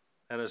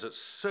 and as it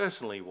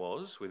certainly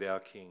was with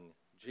our King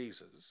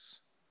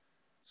Jesus,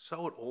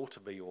 so it ought to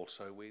be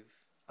also with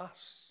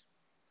us.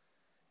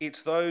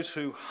 It's those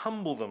who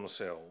humble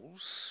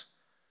themselves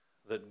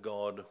that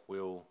God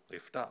will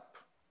lift up.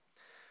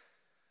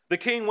 The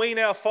king we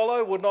now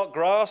follow would not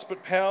grasp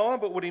at power,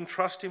 but would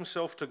entrust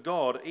himself to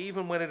God,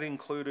 even when it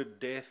included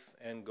death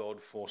and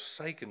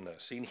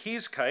God-forsakenness. In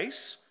his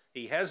case,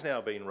 he has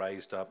now been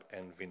raised up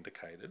and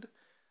vindicated,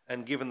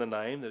 and given the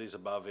name that is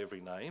above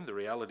every name. The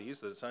reality is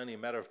that it's only a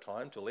matter of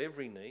time till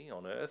every knee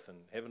on earth and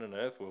heaven and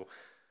earth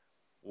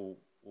will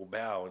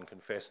bow and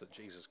confess that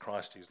Jesus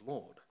Christ is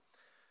Lord.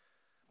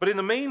 But in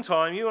the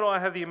meantime, you and I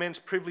have the immense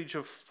privilege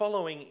of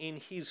following in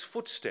his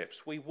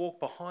footsteps. We walk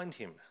behind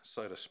him,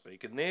 so to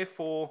speak, and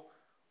therefore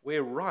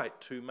we're right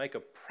to make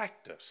a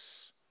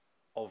practice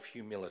of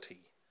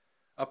humility,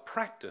 a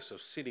practice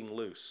of sitting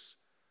loose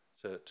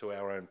to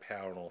our own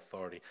power and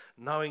authority,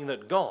 knowing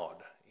that God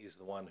is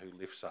the one who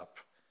lifts up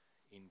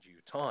in due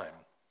time.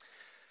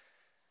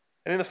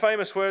 And in the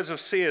famous words of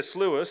C.S.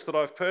 Lewis that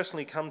I've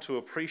personally come to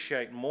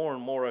appreciate more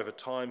and more over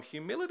time,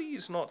 humility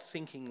is not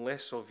thinking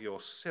less of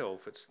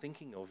yourself, it's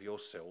thinking of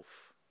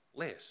yourself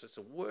less. It's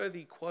a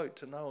worthy quote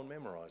to know and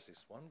memorise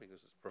this one because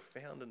it's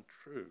profound and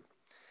true.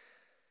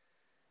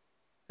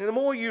 And the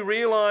more you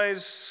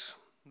realise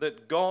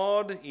that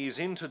God is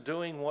into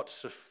doing what's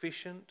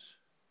sufficient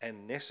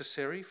and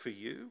necessary for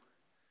you,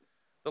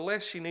 the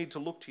less you need to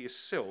look to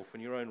yourself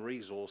and your own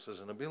resources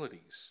and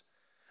abilities.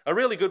 A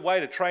really good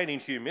way to train in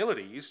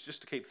humility is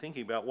just to keep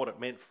thinking about what it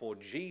meant for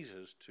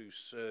Jesus to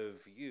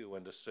serve you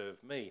and to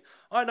serve me.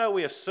 I know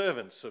we are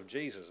servants of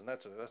Jesus, and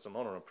that's an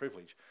honour and a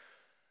privilege,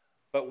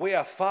 but we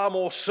are far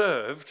more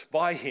served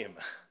by him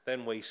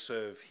than we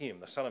serve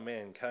him. The Son of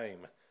Man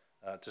came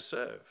to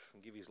serve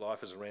and give his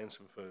life as a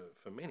ransom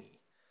for many.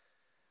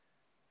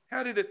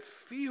 How did it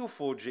feel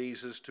for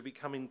Jesus to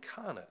become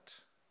incarnate,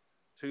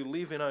 to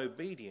live in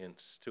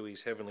obedience to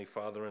his heavenly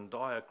Father and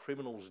die a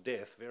criminal's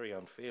death very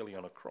unfairly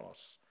on a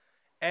cross?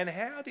 And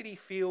how did he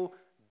feel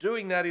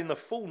doing that in the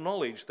full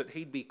knowledge that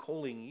he'd be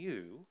calling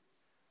you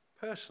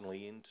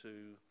personally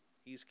into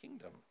his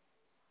kingdom?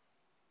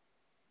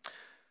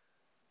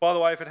 By the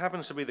way, if it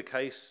happens to be the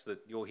case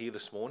that you're here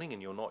this morning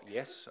and you're not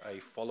yet a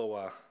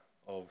follower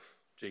of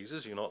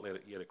Jesus, you're not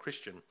yet a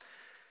Christian,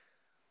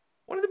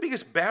 one of the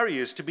biggest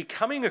barriers to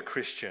becoming a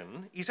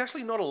Christian is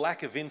actually not a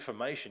lack of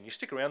information. You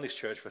stick around this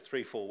church for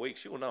 3-4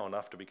 weeks, you will know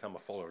enough to become a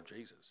follower of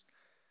Jesus.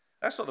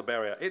 That's not the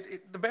barrier.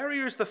 The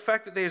barrier is the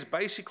fact that there's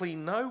basically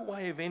no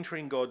way of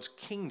entering God's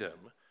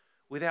kingdom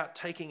without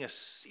taking a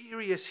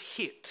serious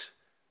hit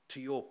to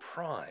your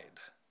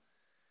pride.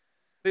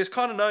 There's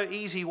kind of no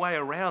easy way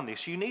around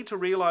this. You need to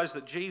realise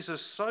that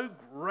Jesus so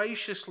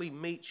graciously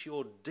meets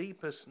your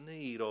deepest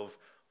need of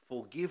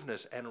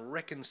forgiveness and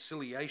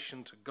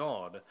reconciliation to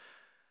God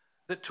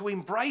that to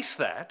embrace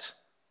that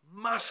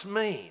must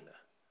mean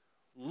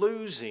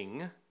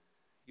losing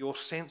your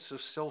sense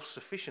of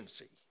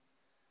self-sufficiency.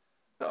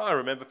 I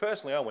remember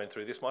personally, I went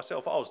through this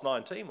myself. I was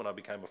 19 when I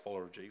became a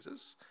follower of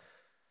Jesus.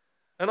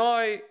 And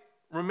I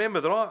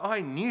remember that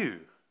I knew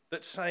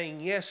that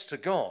saying yes to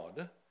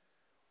God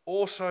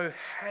also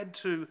had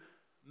to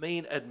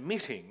mean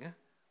admitting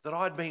that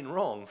I'd been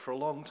wrong for a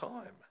long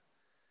time.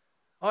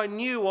 I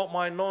knew what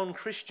my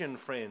non-Christian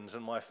friends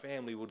and my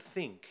family would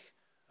think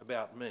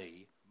about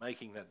me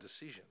making that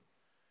decision.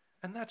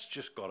 And that's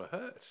just got to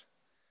hurt.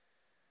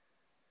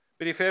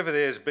 But if ever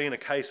there's been a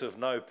case of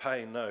no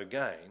pain, no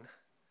gain,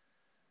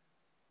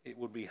 it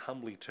would be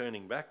humbly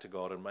turning back to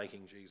God and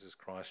making Jesus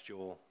Christ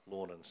your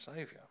Lord and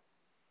Saviour.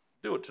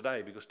 Do it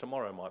today because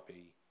tomorrow might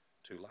be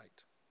too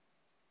late.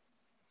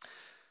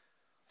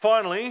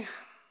 Finally,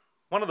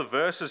 one of the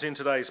verses in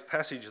today's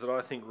passage that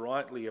I think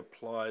rightly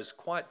applies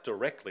quite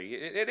directly,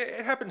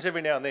 it happens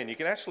every now and then. You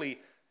can actually,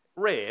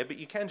 rare, but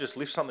you can just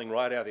lift something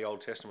right out of the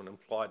Old Testament and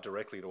apply it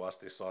directly to us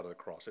this side of the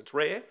cross. It's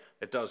rare,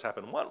 it does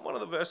happen. One of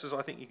the verses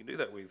I think you can do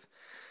that with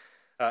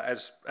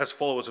as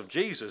followers of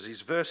Jesus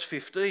is verse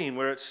 15,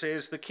 where it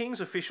says, "The king's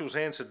officials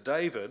answered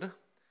David,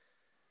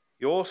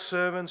 'Your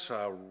servants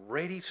are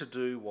ready to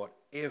do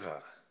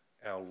whatever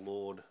our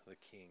Lord the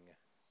King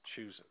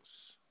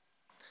chooses.'"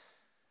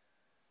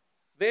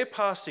 Their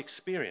past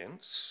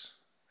experience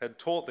had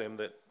taught them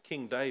that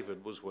King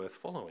David was worth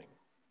following.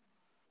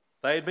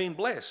 They had been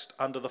blessed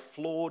under the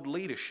flawed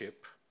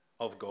leadership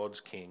of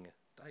God's King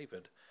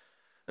David.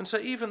 And so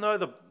even though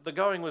the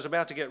going was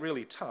about to get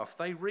really tough,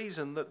 they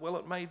reasoned that, well,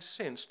 it made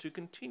sense to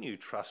continue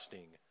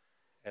trusting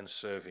and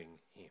serving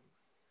him.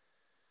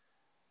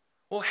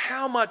 Well,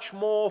 how much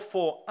more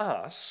for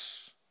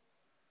us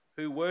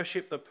who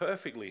worship the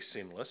perfectly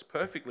sinless,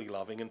 perfectly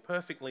loving, and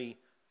perfectly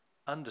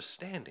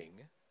understanding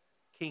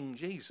King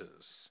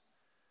Jesus,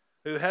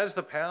 who has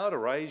the power to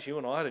raise you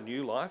and I to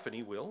new life, and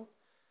he will,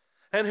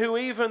 and who,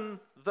 even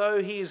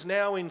though he is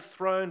now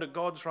enthroned at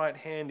God's right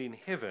hand in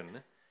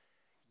heaven,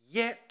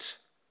 yet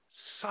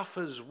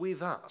suffers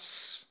with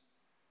us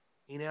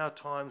in our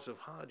times of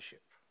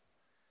hardship.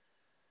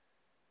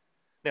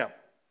 Now,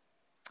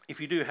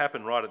 if you do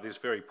happen right at this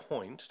very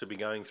point to be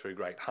going through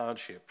great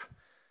hardship,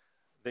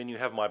 then you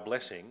have my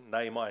blessing,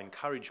 nay, my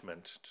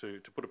encouragement to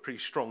put a pretty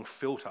strong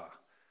filter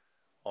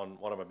on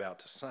what I'm about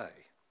to say.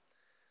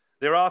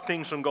 There are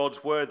things from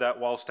God's word that,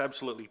 whilst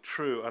absolutely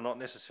true, are not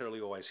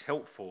necessarily always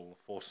helpful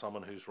for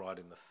someone who's right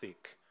in the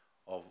thick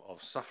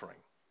of suffering.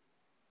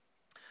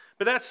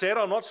 But that said,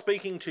 I'm not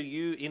speaking to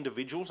you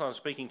individuals, I'm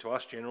speaking to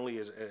us generally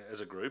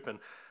as a group, and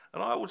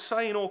I would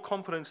say in all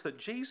confidence that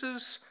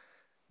Jesus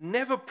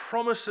never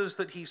promises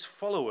that his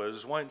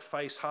followers won't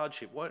face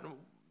hardship.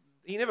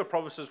 He never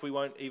promises we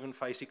won't even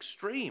face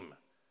extreme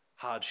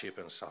hardship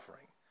and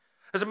suffering.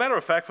 As a matter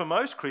of fact, for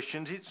most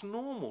Christians, it's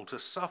normal to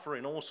suffer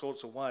in all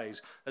sorts of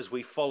ways as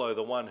we follow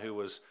the one who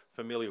was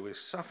familiar with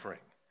suffering.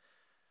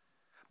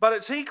 But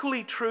it's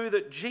equally true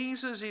that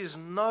Jesus is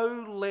no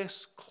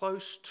less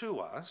close to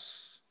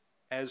us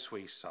as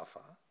we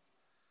suffer,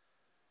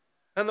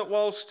 and that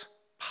whilst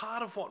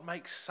part of what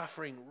makes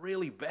suffering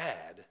really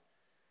bad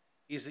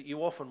is that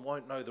you often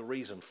won't know the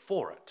reason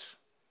for it.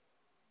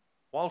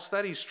 Whilst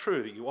that is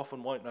true, that you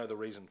often won't know the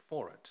reason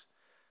for it,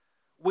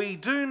 we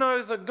do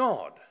know the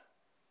God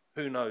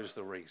who knows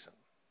the reason.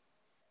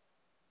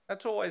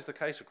 That's always the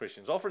case with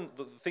Christians. Often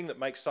the thing that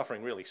makes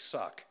suffering really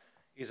suck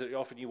is that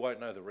often you won't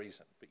know the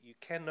reason, but you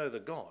can know the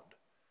God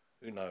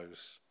who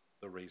knows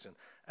the reason.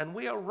 And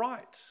we are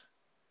right.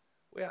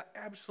 We are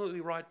absolutely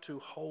right to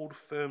hold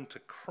firm to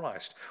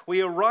Christ.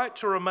 We are right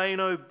to remain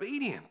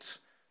obedient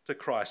to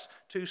Christ,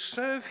 to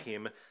serve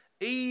him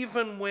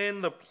even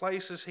when the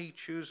places he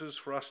chooses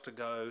for us to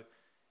go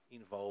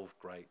involve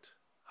great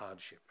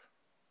hardship.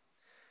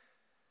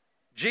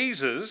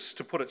 Jesus,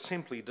 to put it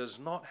simply, does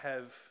not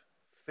have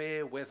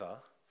fair weather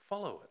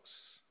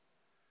followers.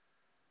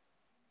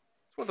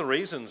 It's one of the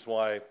reasons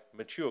why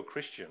mature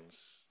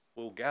Christians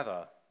will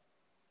gather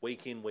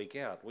week in, week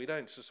out. We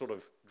don't just sort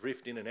of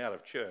drift in and out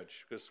of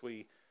church because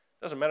it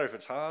doesn't matter if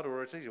it's hard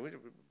or it's easy.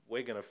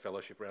 We're going to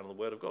fellowship around the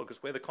Word of God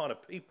because we're the kind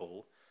of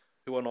people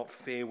who are not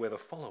fair weather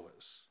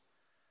followers.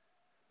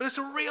 But it's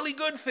a really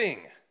good thing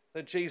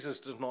that Jesus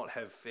does not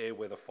have fair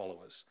weather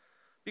followers,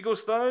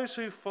 because those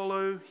who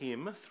follow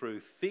him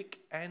through thick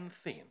and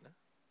thin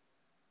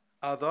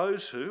are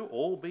those who,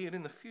 albeit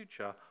in the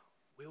future,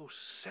 will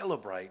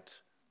celebrate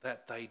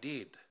that they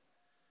did.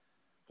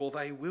 For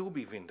they will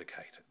be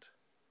vindicated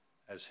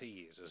as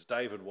he is, as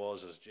David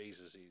was, as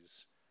Jesus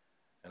is,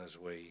 and as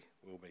we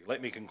will be.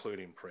 Let me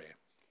conclude in prayer.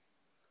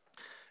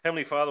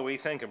 Heavenly Father, we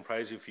thank and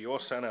praise you for your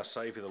Son, our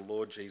Saviour, the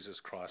Lord Jesus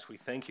Christ. We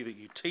thank you that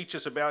you teach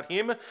us about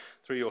him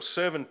through your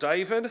servant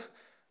David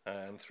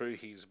and through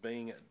his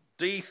being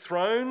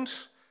dethroned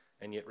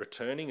and yet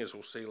returning, as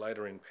we'll see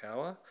later, in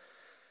power.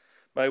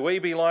 May we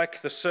be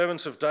like the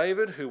servants of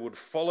David who would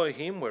follow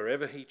him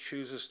wherever he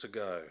chooses to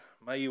go.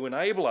 May you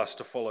enable us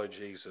to follow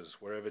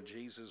Jesus wherever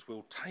Jesus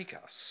will take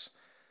us.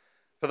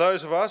 For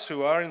those of us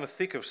who are in the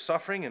thick of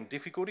suffering and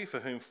difficulty,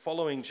 for whom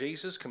following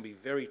Jesus can be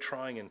very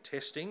trying and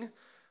testing,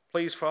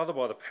 please, Father,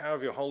 by the power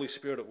of your Holy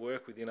Spirit at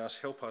work within us,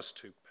 help us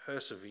to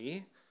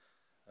persevere,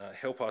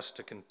 help us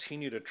to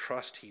continue to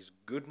trust his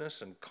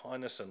goodness and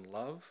kindness and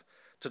love,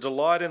 to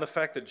delight in the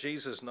fact that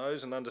Jesus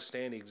knows and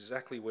understands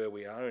exactly where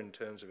we are in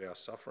terms of our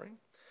suffering.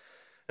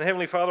 And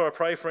Heavenly Father, I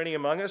pray for any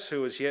among us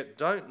who as yet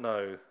don't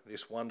know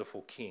this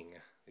wonderful King,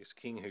 this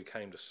King who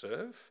came to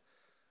serve.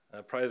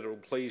 I pray that it will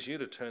please you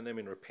to turn them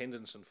in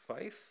repentance and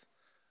faith,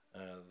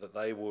 that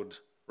they would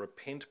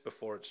repent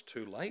before it's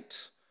too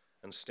late,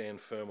 and stand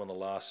firm on the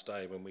last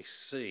day when we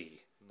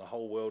see, and the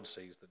whole world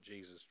sees, that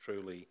Jesus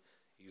truly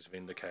is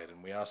vindicated.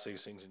 And we ask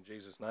these things in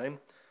Jesus' name.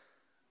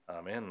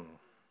 Amen.